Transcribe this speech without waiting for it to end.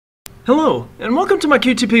Hello, and welcome to my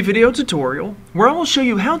QTP video tutorial, where I will show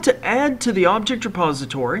you how to add to the object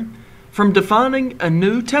repository from defining a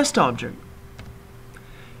new test object.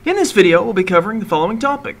 In this video, we'll be covering the following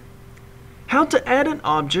topic: how to add an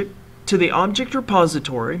object to the object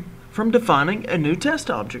repository from defining a new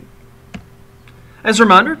test object. As a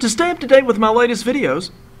reminder, to stay up to date with my latest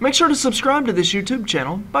videos, make sure to subscribe to this YouTube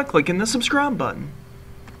channel by clicking the subscribe button.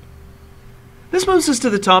 This moves us to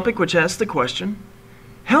the topic which asks the question: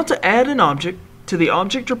 how to add an object to the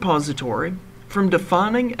object repository from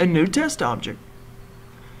defining a new test object.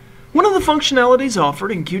 One of the functionalities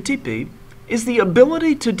offered in QTP is the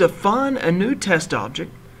ability to define a new test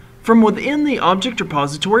object from within the object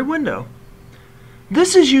repository window.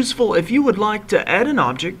 This is useful if you would like to add an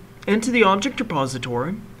object into the object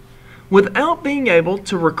repository without being able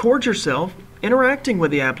to record yourself interacting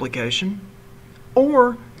with the application,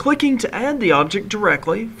 or clicking to add the object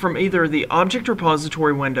directly from either the object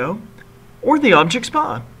repository window or the object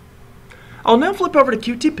SPI. I'll now flip over to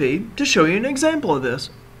QTP to show you an example of this.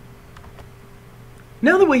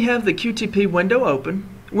 Now that we have the QTP window open,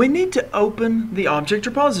 we need to open the object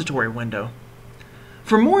repository window.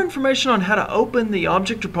 For more information on how to open the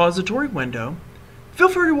object repository window, feel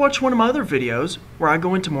free to watch one of my other videos where I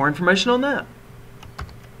go into more information on that.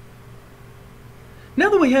 Now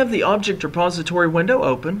that we have the object repository window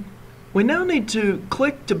open, we now need to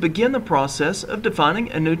click to begin the process of defining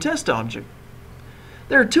a new test object.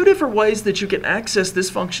 There are two different ways that you can access this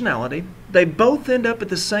functionality. They both end up at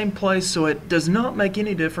the same place, so it does not make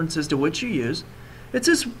any difference as to which you use. It's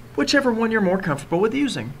just whichever one you're more comfortable with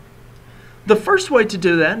using. The first way to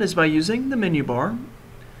do that is by using the menu bar.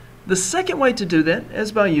 The second way to do that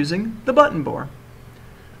is by using the button bar.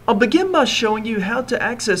 I'll begin by showing you how to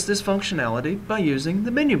access this functionality by using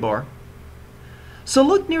the menu bar. So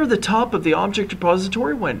look near the top of the object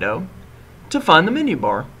repository window to find the menu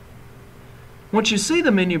bar. Once you see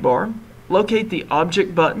the menu bar, locate the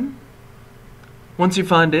object button. Once you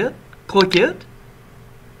find it, click it.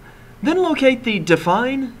 Then locate the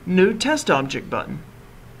Define New Test Object button.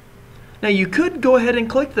 Now you could go ahead and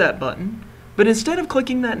click that button, but instead of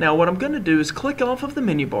clicking that now, what I'm going to do is click off of the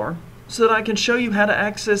menu bar so that I can show you how to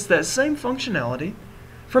access that same functionality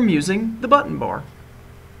from using the button bar.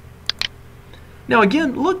 Now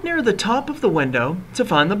again, look near the top of the window to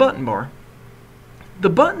find the button bar. The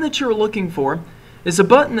button that you're looking for is a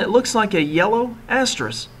button that looks like a yellow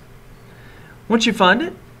asterisk. Once you find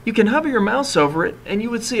it, you can hover your mouse over it and you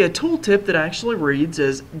would see a tooltip that actually reads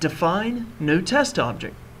as Define New Test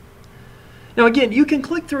Object. Now again, you can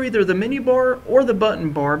click through either the menu bar or the button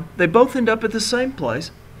bar. They both end up at the same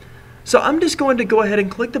place. So I'm just going to go ahead and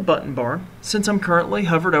click the button bar since I'm currently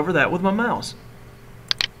hovered over that with my mouse.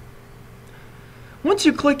 Once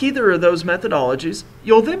you click either of those methodologies,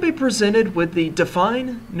 you'll then be presented with the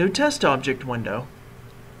Define New Test Object window.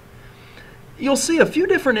 You'll see a few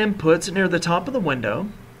different inputs near the top of the window.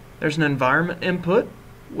 There's an environment input,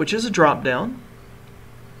 which is a drop-down.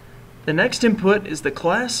 The next input is the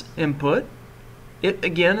class input. It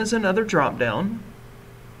again is another drop-down.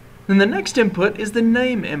 Then the next input is the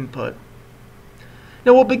name input.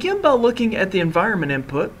 Now we'll begin by looking at the environment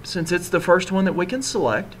input since it's the first one that we can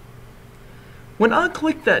select. When I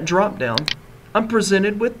click that drop down, I'm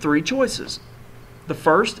presented with three choices. The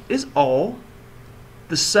first is All,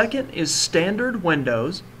 the second is Standard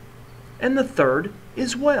Windows, and the third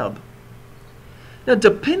is Web. Now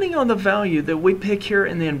depending on the value that we pick here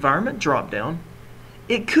in the environment drop down,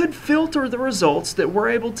 it could filter the results that we're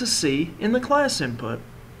able to see in the class input.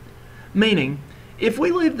 Meaning, if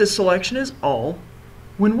we leave the selection as All,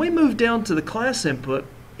 when we move down to the class input,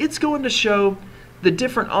 it's going to show the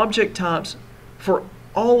different object types for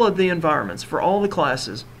all of the environments, for all the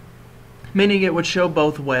classes. Meaning it would show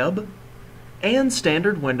both Web and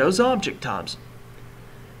Standard Windows object types.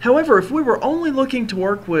 However, if we were only looking to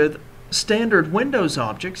work with Standard Windows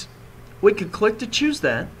objects, we could click to choose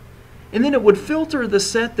that, and then it would filter the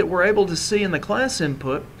set that we're able to see in the class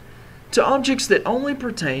input to objects that only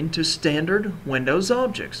pertain to Standard Windows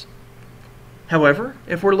objects. However,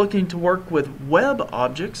 if we're looking to work with Web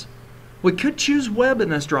objects, we could choose Web in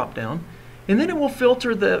this drop-down, and then it will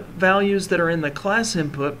filter the values that are in the class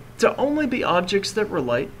input to only be objects that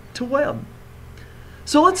relate to Web.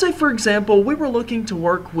 So let's say, for example, we were looking to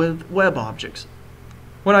work with Web objects.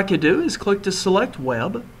 What I could do is click to select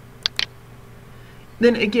Web.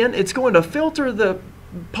 Then again, it's going to filter the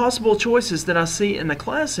possible choices that I see in the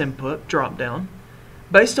class input drop-down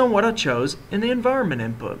based on what I chose in the environment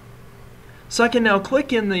input. So I can now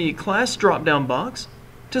click in the class drop-down box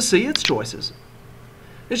to see its choices.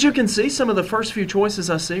 As you can see, some of the first few choices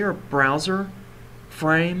I see are browser,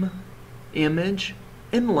 frame, image,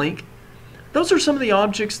 and link, Those are some of the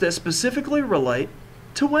objects that specifically relate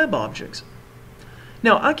to web objects.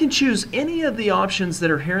 Now, I can choose any of the options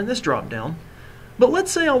that are here in this drop-down, but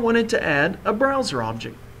let's say I wanted to add a browser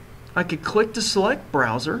object. I could click to select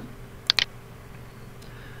Browser.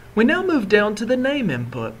 We now move down to the name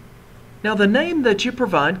input. Now, the name that you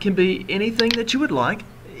provide can be anything that you would like.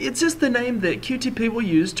 It's just the name that QTP will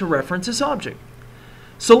use to reference this object.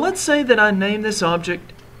 So let's say that I name this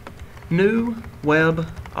object New Web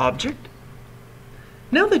Object.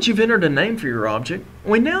 Now that you've entered a name for your object,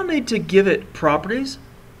 we now need to give it properties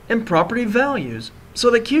and property values so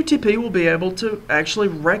that QTP will be able to actually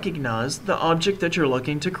recognize the object that you're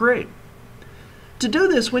looking to create. To do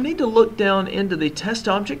this, we need to look down into the Test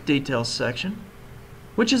Object Details section,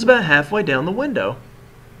 which is about halfway down the window.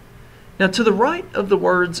 Now, to the right of the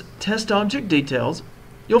words Test Object Details,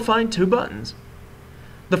 you'll find two buttons.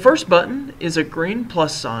 The first button is a green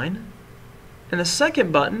plus sign, and the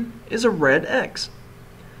second button is a red X.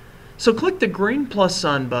 So click the green plus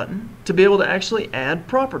sign button to be able to actually add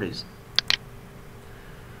properties.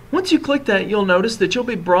 Once you click that, you'll notice that you'll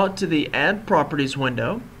be brought to the Add Properties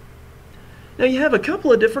window. Now, you have a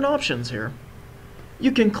couple of different options here.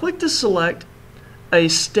 You can click to select a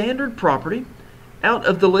standard property out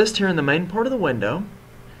of the list here in the main part of the window.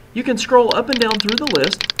 You can scroll up and down through the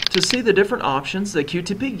list to see the different options that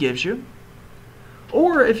QTP gives you.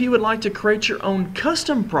 Or if you would like to create your own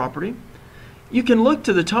custom property, you can look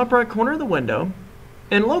to the top right corner of the window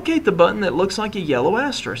and locate the button that looks like a yellow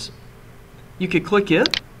asterisk. You could click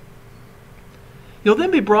it. You'll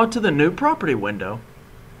then be brought to the New Property window.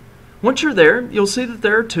 Once you're there, you'll see that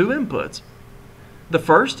there are two inputs. The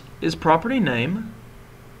first is property name,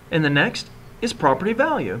 and the next is property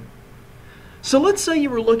value. So let's say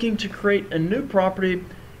you were looking to create a new property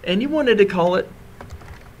and you wanted to call it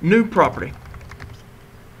New Property.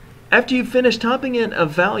 After you finish typing in a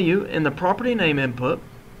value in the property name input,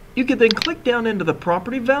 you can then click down into the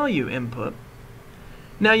property value input.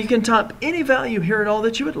 Now, you can type any value here at all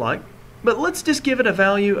that you would like, but let's just give it a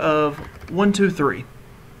value of 123.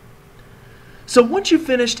 So once you've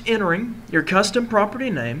finished entering your custom property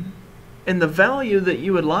name and the value that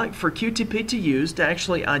you would like for QTP to use to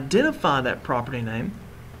actually identify that property name,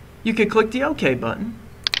 you can click the OK button.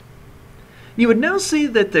 You would now see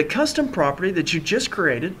that the custom property that you just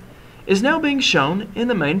created is now being shown in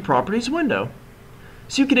the main properties window.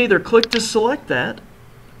 So you could either click to select that,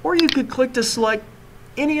 or you could click to select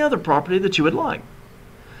any other property that you would like.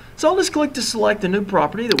 So I'll just click to select the new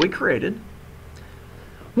property that we created.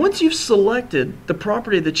 Once you've selected the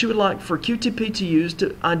property that you would like for QTP to use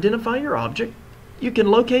to identify your object, you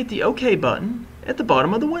can locate the OK button at the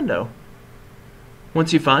bottom of the window.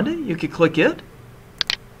 Once you find it, you can click it.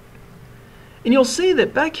 And you'll see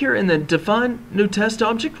that back here in the Define New Test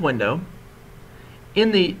Object window,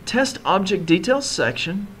 in the Test Object Details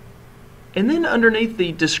section, and then underneath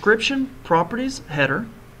the Description Properties header,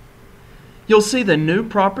 you'll see the new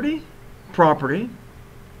property,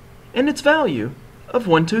 and its value of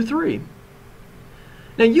 123.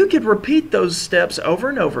 Now, you could repeat those steps over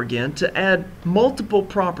and over again to add multiple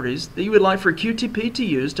properties that you would like for QTP to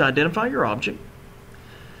use to identify your object.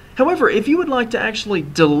 However, if you would like to actually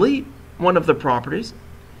delete one of the properties,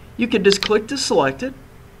 you could just click to select it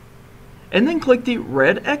and then click the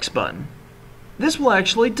red X button. This will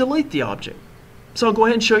actually delete the object. So I'll go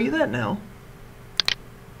ahead and show you that now.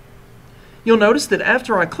 You'll notice that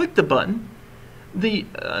after I click the button, the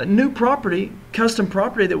new property, custom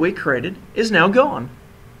property that we created is now gone.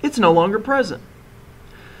 It's no longer present.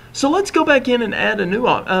 So let's go back in and add a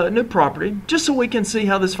new property just so we can see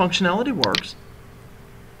how this functionality works.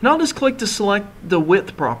 And I'll just click to select the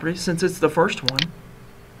width property since it's the first one.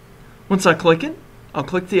 Once I click it, I'll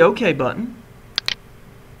click the OK button.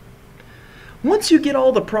 Once you get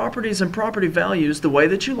all the properties and property values the way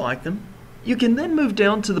that you like them, you can then move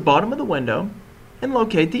down to the bottom of the window and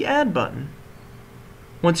locate the Add button.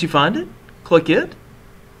 Once you find it, click it.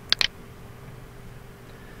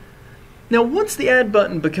 Now, once the Add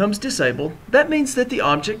button becomes disabled, that means that the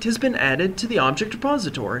object has been added to the object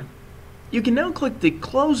repository. You can now click the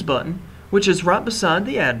Close button, which is right beside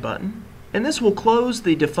the Add button, and this will close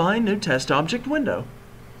the Define New Test Object window.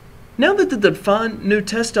 Now that the Define New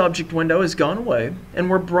Test Object window has gone away and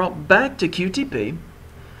we're brought back to QTP,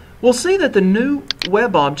 we'll see that the new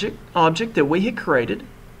web object that we had created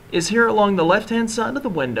is here along the left-hand side of the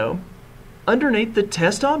window underneath the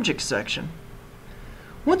Test Object section.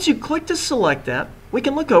 Once you click to select that, we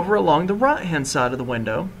can look over along the right-hand side of the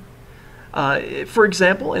window. For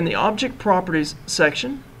example, in the Object Properties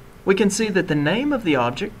section, we can see that the name of the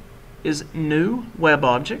object is New Web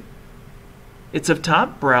Object. It's of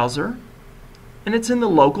type Browser, and it's in the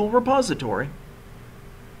local repository.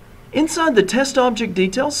 Inside the Test Object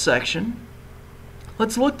Details section,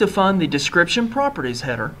 let's look to find the Description Properties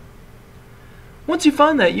header. Once you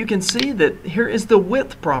find that, you can see that here is the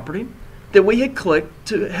width property that we had clicked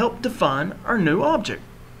to help define our new object.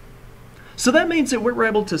 So that means that we're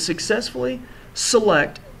able to successfully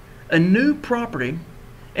select a new property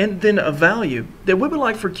and then a value that we would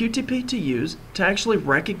like for QTP to use to actually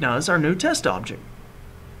recognize our new test object.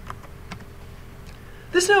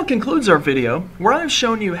 This now concludes our video where I have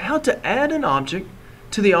shown you how to add an object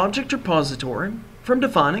to the object repository from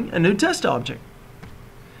defining a new test object.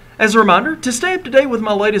 As a reminder, to stay up to date with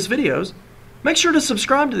my latest videos, make sure to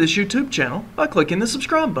subscribe to this YouTube channel by clicking the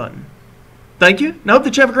subscribe button. Thank you, and I hope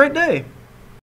that you have a great day.